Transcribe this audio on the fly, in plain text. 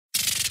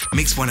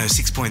Mix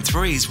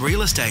 106.3's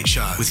Real Estate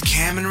Show with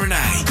Cam and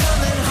Renee.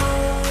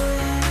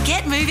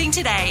 Get moving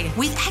today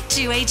with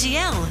Actu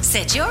AGL.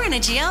 Set your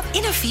energy up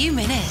in a few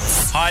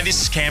minutes. Hi,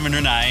 this is Cam and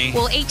Renee.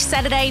 Well, each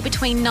Saturday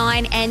between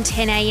 9 and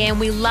 10 a.m,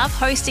 we love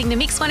hosting the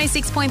Mix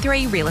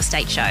 106.3 Real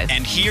Estate Show.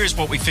 And here is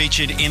what we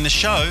featured in the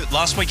show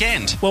last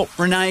weekend. Well,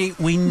 Renee,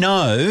 we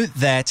know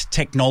that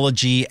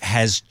technology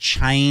has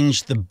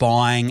changed the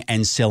buying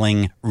and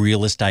selling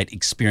real estate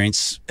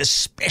experience,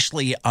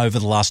 especially over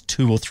the last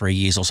 2 or 3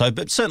 years or so,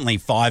 but certainly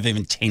 5,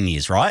 even 10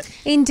 years, right?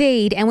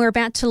 Indeed, and we're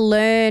about to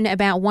learn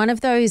about one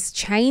of those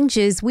changes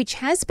which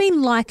has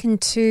been likened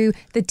to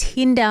the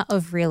Tinder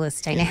of real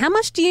estate. Now, how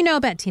much do you know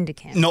about Tinder,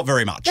 Cam? Not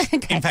very much.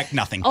 Okay. In fact,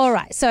 nothing. All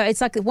right. So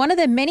it's like one of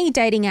the many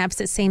dating apps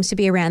that seems to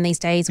be around these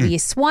days where you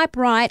swipe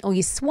right or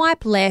you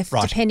swipe left,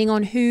 depending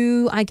on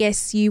who, I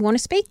guess, you want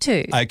to speak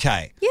to.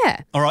 Okay.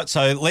 Yeah. All right.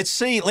 So let's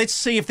see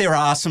if there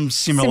are some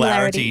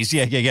similarities.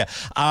 Yeah.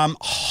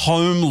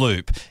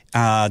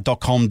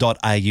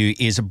 Homeloop.com.au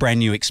is a brand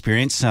new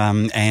experience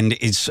and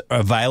it's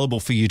available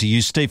for you to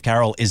use. Steve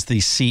Carroll is the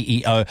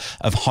CEO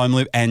of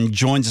Homeloop and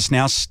joins us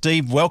now.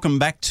 Steve, welcome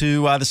back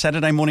to the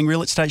Saturday Morning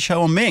Real Estate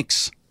Show on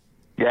Mix.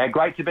 Yeah,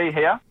 great to be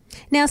here.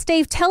 Now,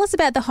 Steve, tell us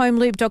about the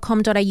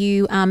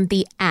homeloop.com.au,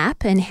 the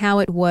app, and how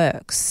it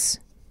works.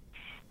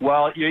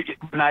 Well,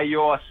 Renee,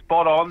 you're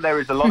spot on. There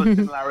is a lot of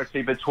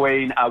similarity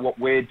between what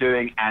we're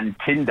doing and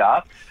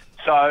Tinder.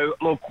 So,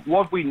 look,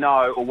 what we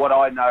know, or what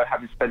I know,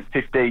 having spent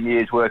 15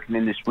 years working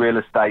in this real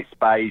estate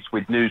space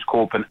with News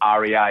Corp and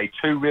REA,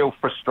 2 real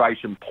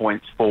frustration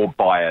points for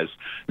buyers.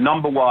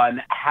 Number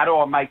one, how do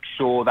I make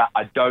sure that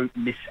I don't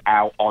miss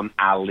out on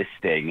our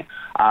listing?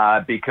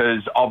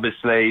 Because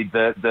obviously,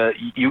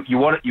 you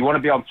want to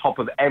be on top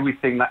of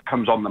everything that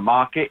comes on the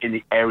market in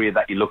the area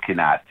that you're looking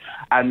at,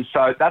 and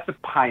so that's a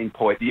pain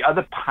point. The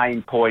other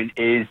pain point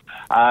is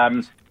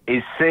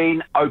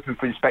seeing open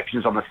for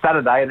inspections on a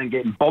Saturday and then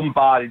getting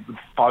bombarded with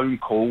phone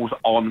calls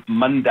on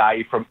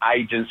Monday from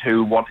agents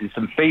who are wanting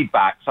some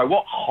feedback. So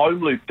what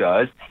Homeloop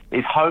does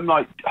is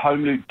Homeloop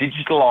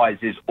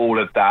digitalizes all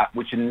of that,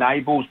 which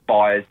enables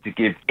buyers to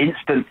give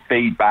instant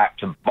feedback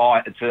to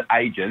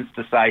agents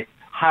to say,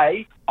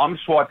 hey, I'm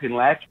swiping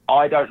left,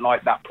 I don't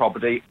like that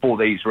property for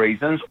these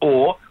reasons,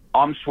 or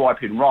I'm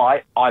swiping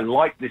right, I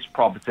like this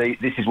property,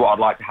 this is what I'd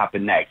like to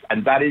happen next.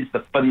 And that is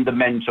the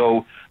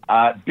fundamental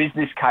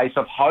business case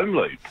of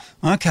Homeloop.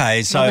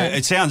 Okay, so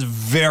it sounds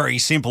very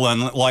simple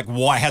and like,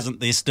 why hasn't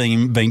this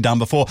been done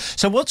before?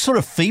 So what sort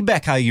of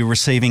feedback are you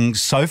receiving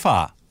so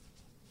far?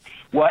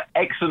 Well,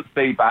 excellent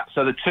feedback.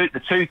 So the two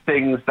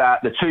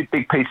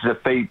big pieces of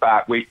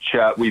feedback which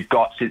we've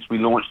got since we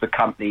launched the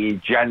company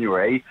in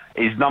January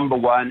is, number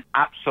one,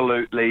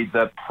 absolutely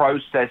the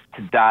process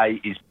today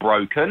is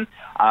broken.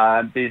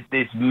 There's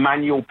this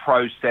manual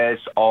process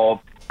of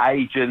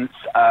agents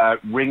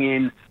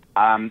ringing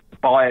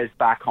buyers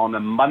back on a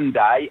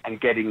Monday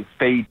and getting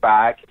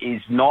feedback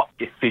is not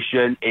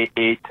efficient.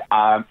 It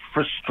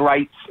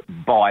frustrates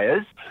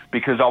buyers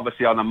because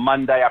obviously on a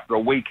Monday after a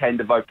weekend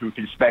of open for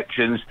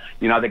inspections,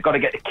 they've got to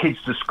get the kids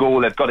to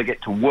school, they've got to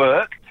get to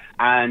work,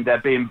 and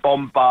being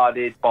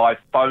bombarded by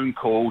phone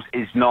calls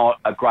is not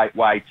a great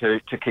way to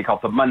kick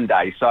off a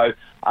Monday. So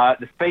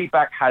the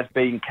feedback has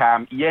been,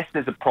 Cam, yes,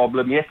 there's a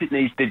problem. Yes, it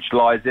needs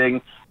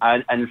digitalising.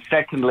 And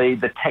secondly,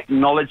 the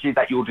technology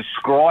that you're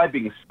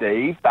describing,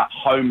 Steve, that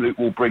Homeloop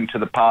will bring to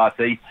the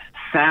party,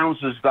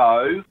 sounds as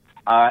though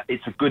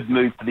it's a good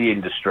move for the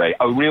industry,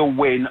 a real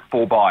win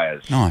for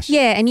buyers. Nice.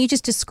 Yeah, and you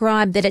just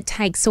described that it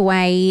takes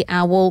away,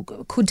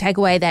 could take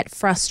away that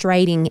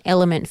frustrating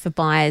element for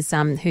buyers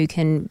who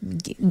can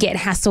get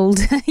hassled,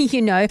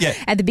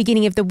 at the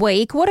beginning of the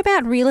week. What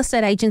about real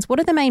estate agents? What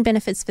are the main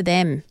benefits for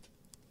them?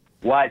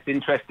 Well, it's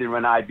interesting,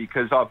 Renee,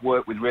 because I've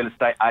worked with real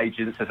estate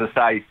agents, as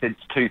I say, since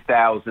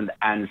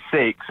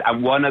 2006,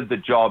 and one of the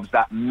jobs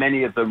that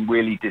many of them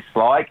really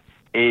dislike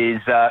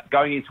is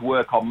going into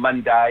work on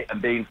Monday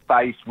and being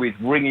faced with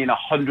ringing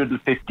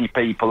 150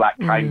 people that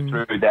came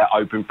through their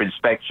open for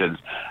inspections.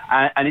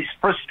 And it's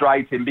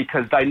frustrating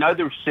because they know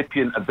the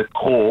recipient of the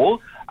call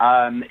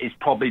is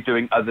probably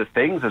doing other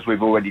things, as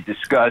we've already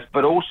discussed,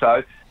 but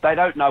also they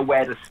don't know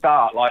where to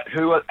start. Like,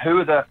 who are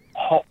the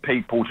hot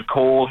people to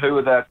call? Who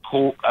are the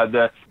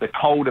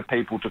colder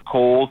people to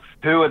call?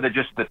 Who are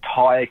just the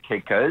tire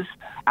kickers?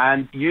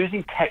 And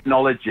using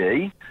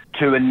technology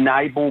to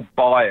enable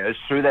buyers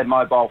through their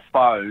mobile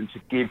phone to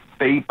give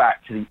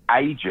feedback to the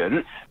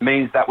agent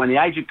means that when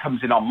the agent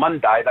comes in on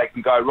Monday, they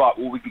can go, right,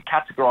 well, we can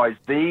categorise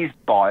these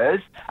buyers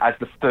as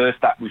the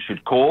first that we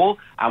should call,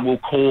 and we'll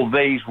call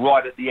these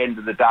right at the end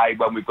of the day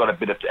when we've got a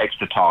bit of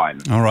extra time.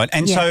 All right.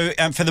 And so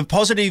for the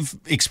positive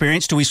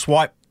experience, do we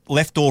swipe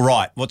left or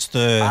right? What's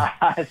the...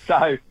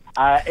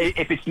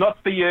 If it's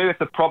not for you, if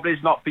the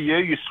property's not for you,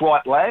 you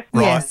swipe left.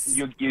 Right. Yes.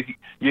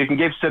 You can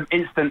give some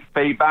instant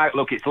feedback.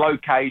 Look, it's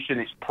location,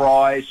 it's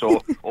price,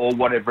 or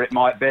whatever it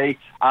might be.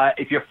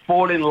 If you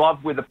fall in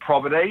love with a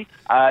property,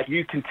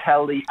 you can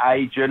tell the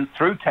agent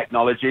through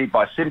technology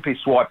by simply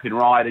swiping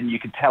right, and you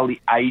can tell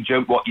the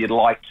agent what you'd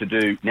like to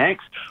do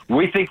next.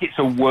 We think it's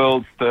a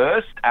world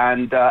first,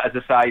 and as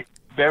I say,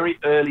 very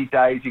early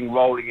days in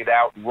rolling it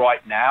out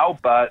right now,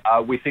 but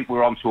we think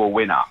we're onto a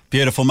winner.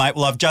 Beautiful, mate.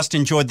 Well, I've just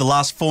enjoyed the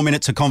last 4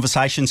 minutes of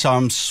conversation, so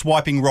I'm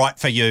swiping right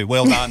for you.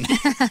 Well done.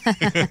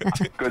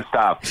 Good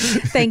stuff.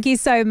 Thank you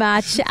so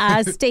much.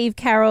 Steve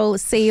Carroll,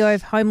 CEO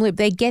of HomeLoop.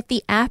 They get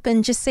the app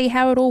and just see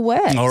how it all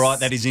works. All right,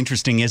 that is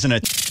interesting, isn't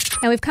it?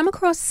 Now, we've come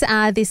across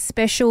this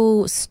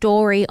special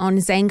story on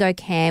Zango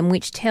Cam,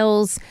 which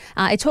tells,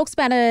 it talks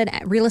about a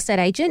real estate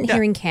agent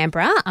here in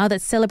Canberra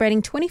that's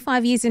celebrating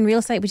 25 years in real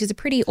estate, which is a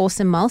pretty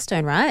awesome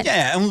milestone, right?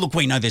 Yeah, and look,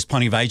 we know there's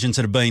plenty of agents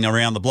that have been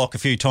around the block a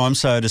few times,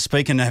 so to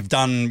speak, and have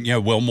done,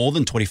 well more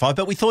than 25.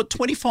 But we thought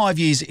 25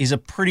 years is a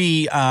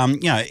pretty,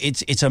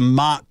 it's a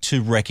mark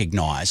to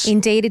recognise.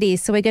 Indeed it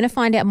is. So we're going to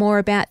find out more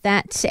about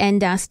that.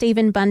 And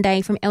Stephen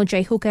Bunday from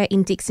LJ Hooker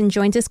in Dixon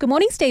joins us. Good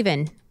morning,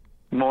 Stephen.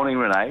 Morning,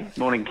 Renee.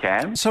 Morning,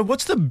 Cam. So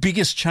what's the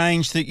biggest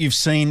change that you've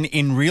seen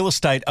in real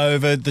estate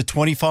over the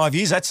 25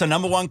 years? That's the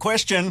number one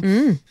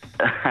question.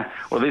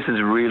 Well, this is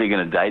really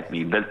going to date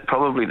me, but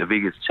probably the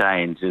biggest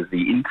change is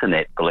the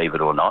internet, believe it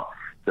or not.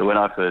 So when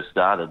I first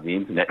started, the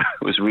internet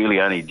was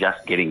really only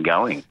just getting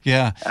going.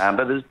 Yeah.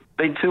 But there's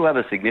been two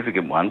other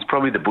significant ones,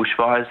 probably the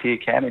bushfires here,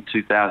 Cam, in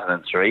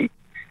 2003.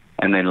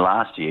 And then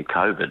last year,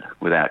 COVID,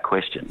 without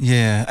question.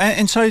 Yeah.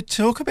 And so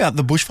talk about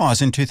the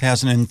bushfires in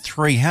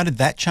 2003. How did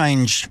that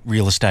change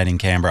real estate in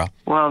Canberra?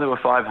 Well, there were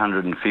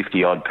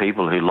 550-odd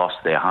people who lost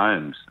their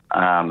homes.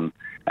 And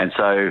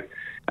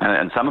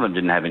some of them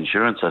didn't have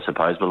insurance, I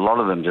suppose, but a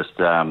lot of them just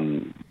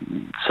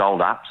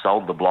sold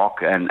the block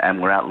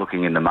and were out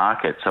looking in the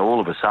market. So all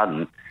of a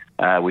sudden,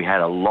 we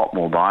had a lot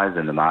more buyers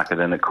in the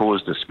market and it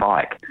caused a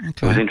spike.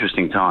 Okay. It was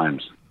interesting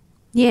times.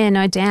 Yeah,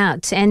 no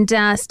doubt. And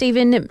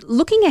Stephen,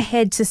 looking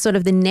ahead to sort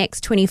of the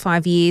next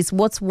 25 years,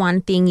 what's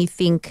one thing you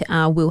think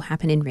will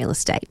happen in real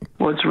estate?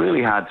 Well, it's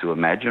really hard to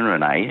imagine,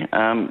 Renee.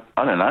 I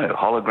don't know,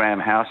 hologram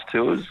house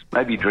tours,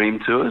 maybe dream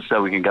tours,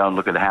 so we can go and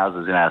look at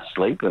houses in our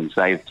sleep and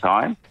save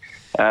time.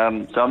 So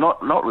I'm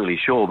not really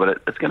sure,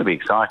 but it's going to be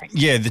exciting.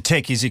 Yeah, the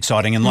tech is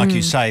exciting. And like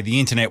you say, the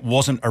internet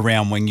wasn't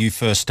around when you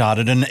first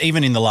started. And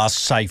even in the last,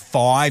 say,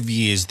 5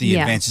 years, the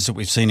advances that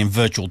we've seen in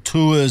virtual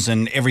tours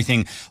and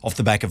everything off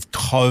the back of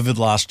COVID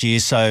last year.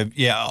 So,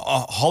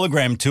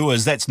 hologram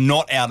tours, that's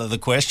not out of the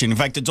question. In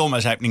fact, it's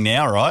almost happening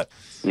now, right?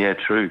 Yeah,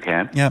 true,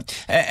 Cam. Yeah.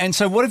 And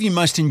so what have you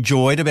most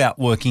enjoyed about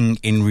working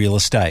in real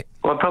estate?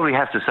 Well, I'd probably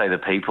have to say the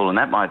people, and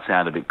that might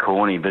sound a bit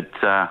corny, but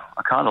I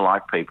kind of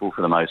like people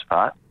for the most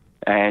part.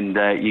 And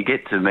you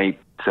get to meet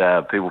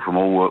people from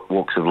all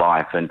walks of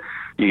life, and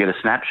you get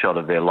a snapshot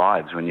of their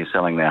lives when you're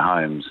selling their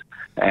homes.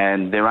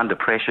 And they're under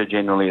pressure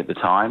generally at the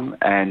time,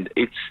 and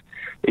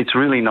it's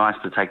really nice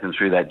to take them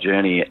through that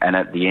journey, and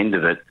at the end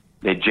of it,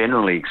 they're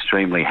generally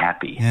extremely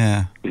happy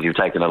because you've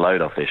taken a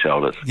load off their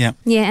shoulders. Yeah,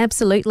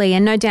 absolutely.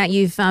 And no doubt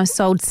you've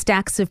sold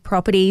stacks of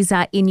properties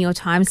in your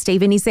time,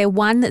 Stephen. Is there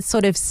one that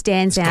sort of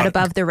stands out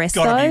above the rest,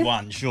 though? Got to be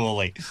one,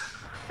 surely.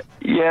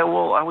 Yeah,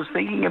 well, I was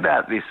thinking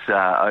about this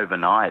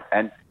overnight,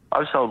 and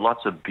I've sold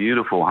lots of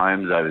beautiful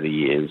homes over the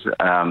years,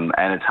 and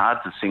it's hard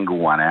to single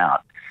one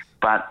out.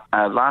 But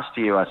last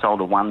year I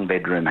sold a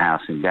one-bedroom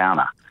house in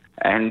Downer,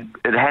 and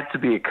it had to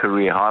be a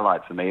career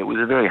highlight for me. It was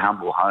a very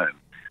humble home,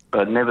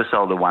 but I'd never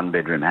sold a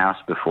one-bedroom house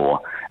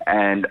before,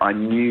 and I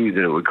knew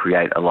that it would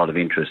create a lot of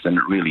interest, and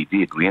it really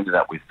did. We ended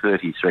up with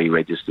 33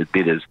 registered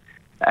bidders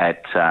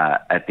at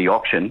the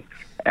auction,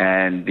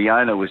 and the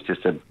owner was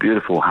just a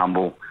beautiful,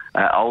 humble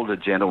older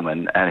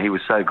gentleman, and he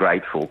was so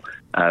grateful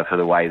for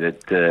the way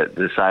that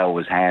the sale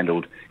was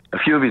handled. A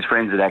few of his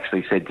friends had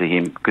actually said to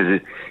him,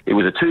 because it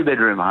was a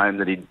two-bedroom home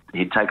that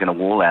he'd taken a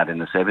wall out in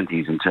the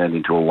 70s and turned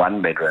into a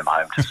one-bedroom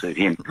home to suit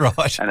him.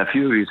 Right. And a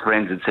few of his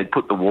friends had said,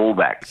 put the wall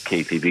back,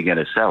 Keith, if you're going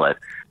to sell it.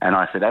 And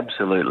I said,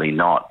 absolutely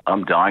not.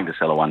 I'm dying to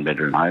sell a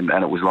one-bedroom home,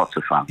 and it was lots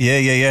of fun.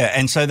 Yeah.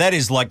 And so that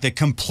is like the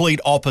complete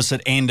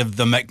opposite end of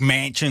the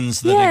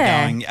McMansions that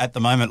are going at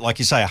the moment. Like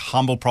you say, a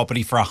humble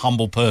property for a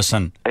humble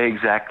person.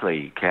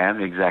 Exactly,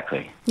 Cam,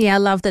 exactly. Yeah, I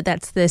love that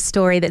that's the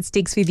story that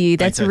sticks with you.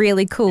 That's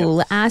really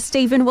cool. Yep.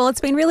 Stephen, well,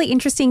 it's been really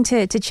interesting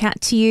to chat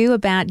to you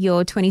about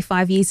your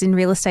 25 years in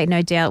real estate.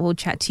 No doubt we'll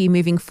chat to you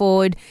moving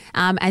forward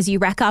as you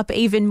rack up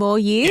even more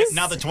years. Yeah,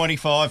 another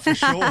 25 for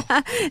sure.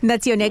 And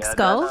that's your next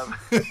goal.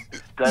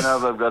 Don't know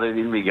if I've got it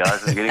in me,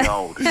 guys. I'm getting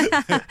old.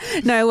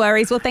 No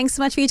worries. Well, thanks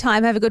so much for your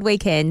time. Have a good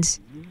weekend.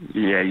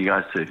 Yeah, you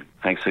guys too.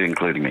 Thanks for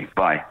including me.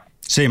 Bye.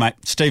 See you, mate.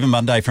 Stephen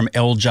Bunday from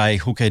LJ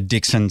Hooker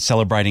Dixon,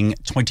 celebrating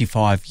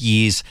 25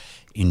 years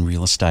in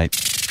real estate.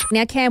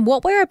 Now, Cam,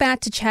 what we're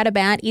about to chat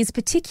about is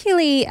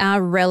particularly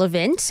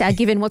relevant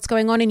given what's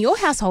going on in your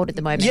household at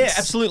the moment. Yeah,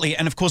 absolutely.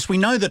 And, of course, we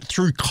know that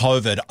through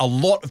COVID, a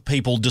lot of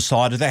people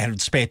decided they had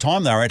spare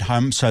time. They were at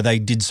home, so they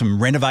did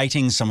some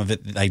renovating. Some of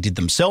it they did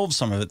themselves.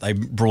 Some of it they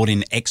brought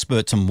in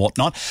experts and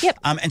whatnot. Yep.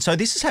 And so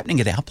this is happening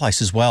at our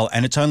place as well,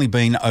 and it's only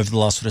been over the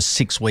last sort of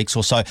 6 weeks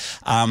or so.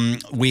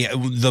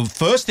 The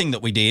first thing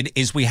that we did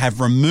is we have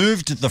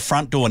removed the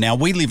front door. Now,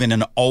 we live in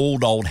an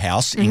old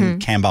house in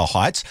Campbell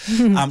Heights.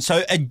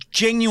 So a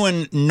genuine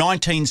genuine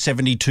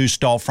 1972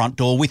 style front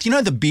door with,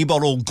 the beer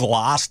bottle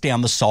glass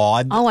down the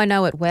side. Oh, I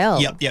know it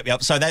well.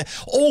 Yep. So they're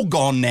all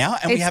gone now,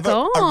 and we have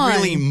a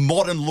really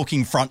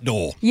modern-looking front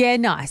door. Yeah,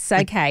 nice.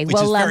 Okay. Which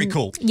is very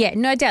cool. Yeah,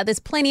 no doubt there's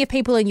plenty of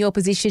people in your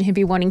position who'd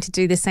be wanting to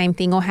do the same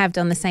thing or have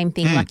done the same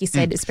thing, like you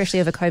said, especially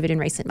over COVID in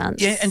recent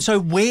months. Yeah, and so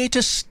where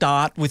to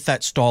start with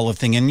that style of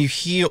thing? And you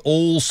hear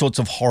all sorts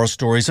of horror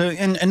stories,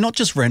 and not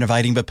just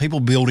renovating, but people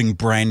building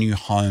brand new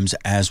homes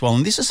as well.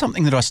 And this is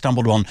something that I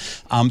stumbled on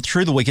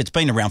through the week. It's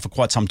been around for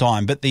quite some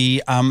time, but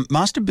the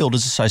Master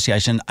Builders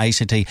Association,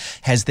 ACT,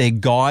 has their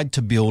guide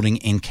to building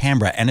in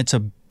Canberra, and it's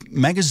a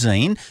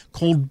magazine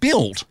called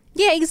Build.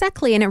 Yeah,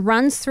 exactly. And it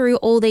runs through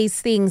all these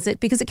things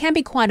because it can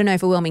be quite an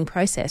overwhelming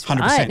process, right?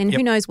 100%, and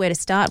who knows where to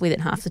start with it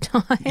half the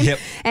time. Yep.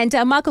 And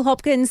Michael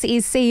Hopkins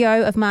is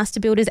CEO of Master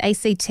Builders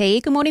ACT.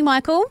 Good morning,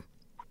 Michael.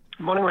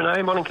 Morning,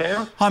 Renee. Morning,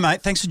 Cam. Hi,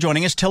 mate. Thanks for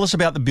joining us. Tell us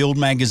about the Build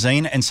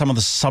magazine and some of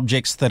the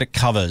subjects that it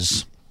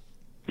covers.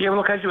 Yeah, well,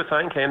 look, as you were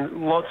saying,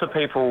 Cam, lots of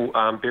people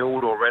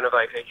build or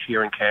renovate each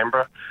year in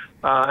Canberra.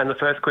 And the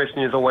first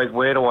question is always,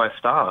 where do I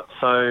start?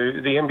 So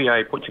the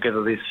NBA put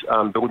together this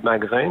Build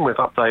magazine. We've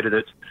updated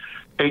it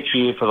each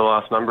year for the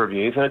last number of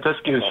years, and it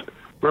just gives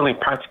really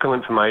practical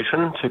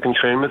information to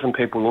consumers and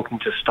people looking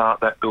to start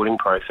that building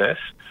process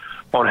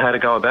on how to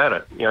go about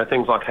it.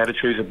 Things like how to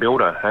choose a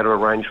builder, how to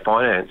arrange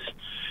finance.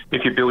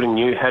 If you're building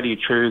new, how do you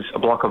choose a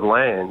block of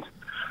land?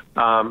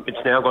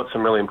 It's now got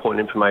some really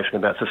important information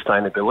about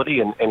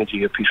sustainability and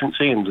energy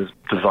efficiency and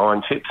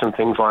design tips and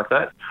things like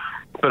that.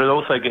 But it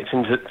also gets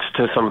into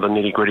some of the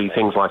nitty-gritty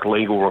things like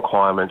legal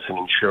requirements and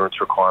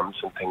insurance requirements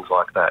and things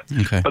like that.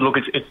 Okay. But look,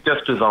 it's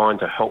just designed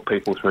to help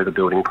people through the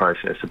building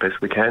process the best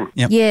we can.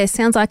 Yep. Yeah,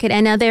 sounds like it.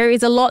 And now there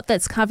is a lot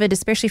that's covered,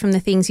 especially from the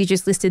things you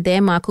just listed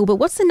there, Michael. But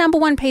what's the number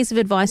one piece of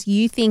advice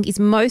you think is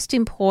most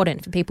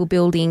important for people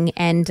building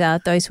and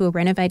those who are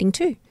renovating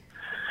too?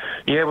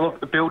 Yeah, well,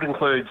 the Build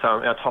includes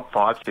our top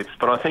 5 tips,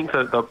 but I think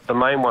that the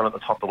main one at the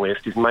top of the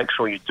list is make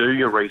sure you do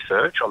your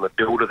research on the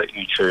builder that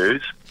you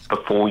choose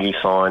before you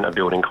sign a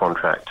building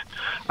contract.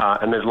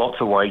 And there's lots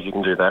of ways you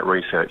can do that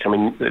research. I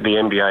mean, the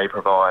NBA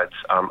provides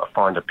a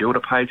Find a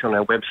Builder page on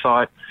our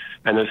website,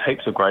 and there's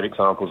heaps of great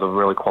examples of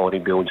really quality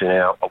builds in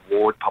our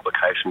award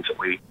publications that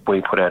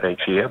we put out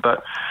each year.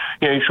 But,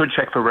 you should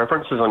check for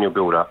references on your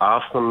builder.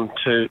 Ask them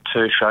to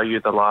show you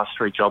the last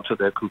 3 jobs that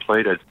they've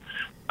completed.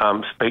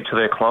 Speak to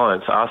their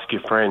clients, ask your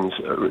friends,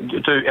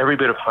 do every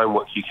bit of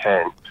homework you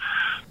can.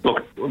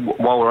 Look,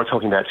 while we're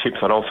talking about tips,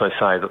 I'd also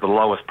say that the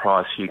lowest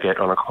price you get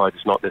on a quote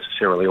is not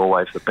necessarily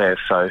always the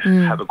best, so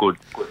have a good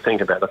think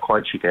about the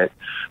quotes you get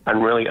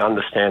and really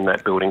understand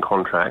that building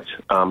contract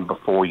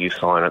before you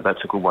sign it.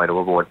 That's a good way to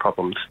avoid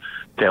problems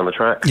down the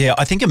track. Yeah,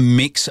 I think a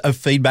mix of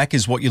feedback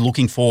is what you're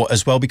looking for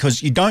as well,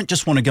 because you don't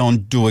just want to go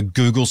and do a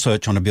Google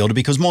search on a builder,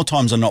 because more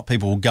times than not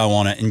people will go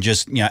on it and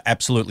just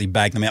absolutely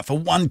bag them out for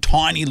one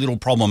tiny little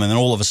problem, and then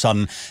all of a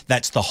sudden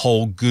that's the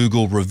whole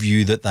Google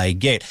review that they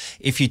get.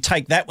 If you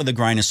take that with a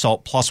grain of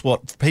salt, plus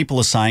what people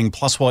are saying,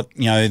 plus what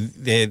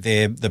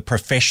the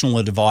professional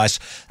advice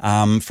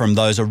from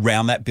those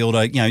around that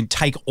builder,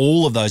 take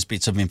all of those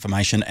bits of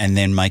information and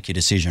then make your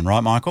decision,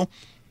 right, Michael?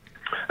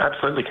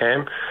 Absolutely,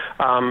 Cam.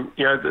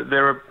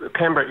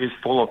 Canberra is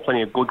full of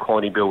plenty of good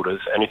quality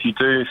builders, and if you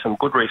do some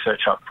good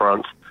research up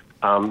front,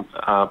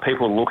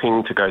 people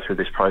looking to go through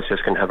this process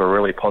can have a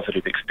really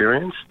positive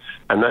experience,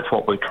 and that's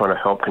what we're trying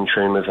to help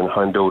consumers and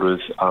home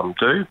builders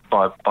do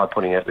by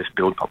putting out this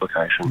Build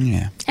publication.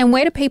 Yeah. And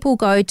where do people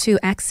go to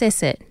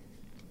access it?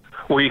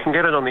 Well, you can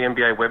get it on the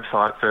NBA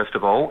website, first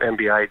of all,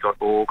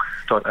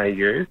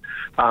 mba.org.au.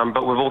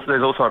 But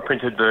there's also a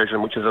printed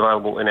version which is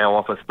available in our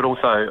office, but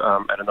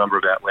also at a number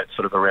of outlets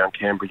sort of around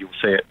Canberra. You'll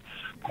see it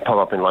pop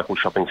up in local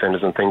shopping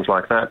centres and things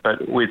like that.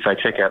 But we'd say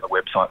check out the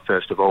website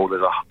first of all.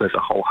 There's a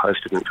whole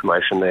host of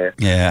information there.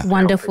 Yeah.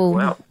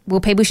 Wonderful. Well,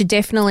 people should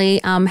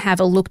definitely have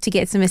a look to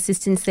get some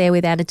assistance there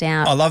without a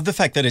doubt. I love the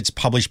fact that it's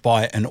published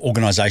by an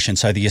organisation,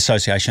 so the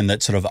association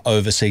that sort of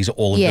oversees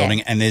all of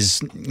building, and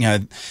there's,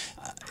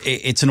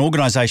 it's an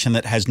organisation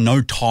that has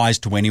no ties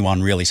to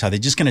anyone really, so they're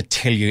just going to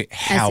tell you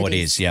how it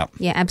is. Yeah.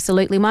 Yeah,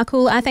 absolutely.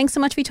 Michael, thanks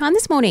so much for your time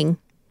this morning.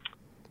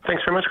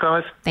 Thanks very much,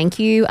 guys. Thank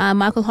you.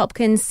 Michael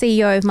Hopkins,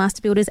 CEO of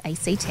Master Builders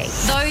ACT.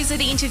 Those are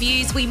the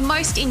interviews we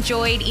most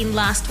enjoyed in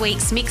last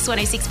week's Mix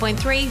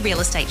 106.3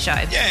 Real Estate Show.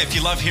 Yeah, if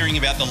you love hearing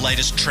about the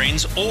latest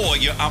trends or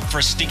you're up for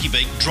a sticky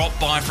beat, drop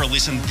by for a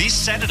listen this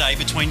Saturday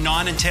between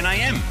 9 and 10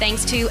 a.m.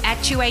 Thanks to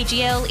Actu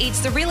AGL, it's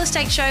the Real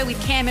Estate Show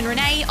with Cam and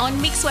Renee on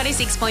Mix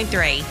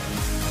 106.3.